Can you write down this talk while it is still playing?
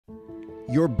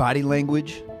Your body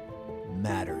language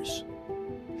matters.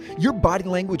 Your body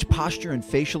language, posture, and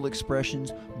facial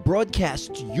expressions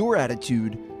broadcast your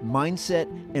attitude, mindset,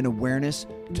 and awareness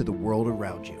to the world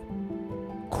around you.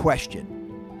 Question: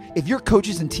 if your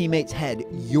coaches and teammates had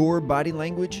your body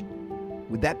language,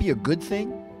 would that be a good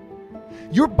thing?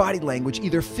 Your body language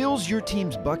either fills your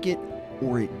team's bucket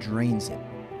or it drains it.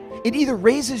 It either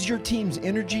raises your team's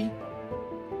energy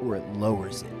or it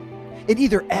lowers it. It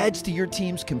either adds to your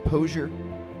team's composure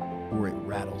or it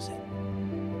rattles it.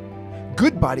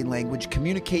 Good body language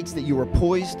communicates that you are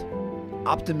poised,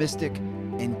 optimistic,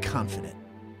 and confident.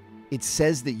 It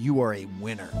says that you are a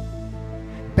winner.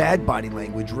 Bad body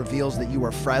language reveals that you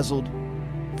are frazzled,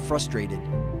 frustrated,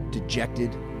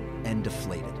 dejected, and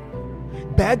deflated.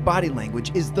 Bad body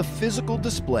language is the physical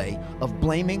display of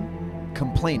blaming,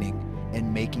 complaining,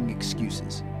 and making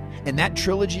excuses. And that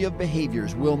trilogy of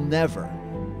behaviors will never,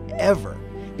 ever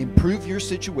improve your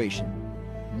situation,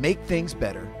 make things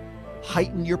better,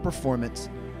 heighten your performance,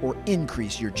 or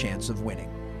increase your chance of winning.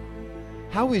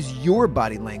 How is your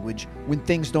body language when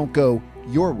things don't go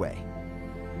your way?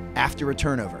 After a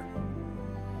turnover,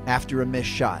 after a missed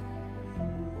shot,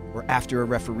 or after a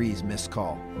referee's missed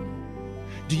call?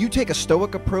 Do you take a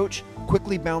stoic approach,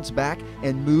 quickly bounce back,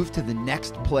 and move to the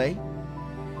next play?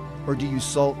 Or do you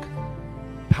sulk,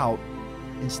 pout,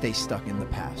 and stay stuck in the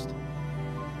past?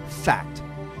 Fact: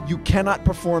 you cannot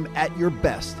perform at your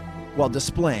best while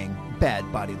displaying bad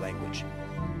body language.